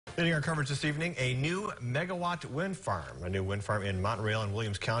Leading our coverage this evening, a new megawatt wind farm. A new wind farm in Montreal and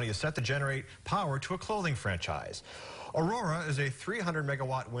Williams County is set to generate power to a clothing franchise. Aurora is a 300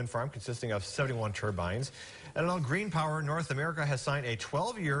 megawatt wind farm consisting of 71 turbines. And Green Power North America has signed a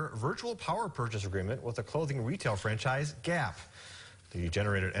 12-year virtual power purchase agreement with the clothing retail franchise Gap. The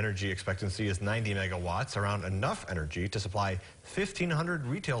generated energy expectancy is 90 megawatts, around enough energy to supply 1,500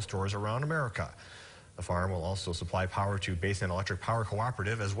 retail stores around America. The farm will also supply power to Basin Electric Power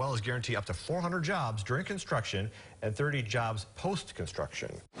Cooperative, as well as guarantee up to 400 jobs during construction and 30 jobs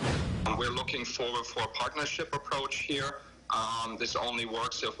post-construction. We're looking forward for a partnership approach here. This only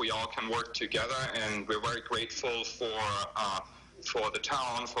works if we all can work together, and we're very grateful for the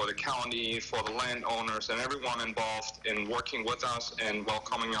town, for the county, for the landowners, and everyone involved in working with us and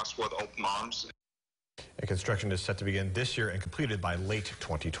welcoming us with open arms. And construction is set to begin this year and completed by late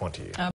 2020.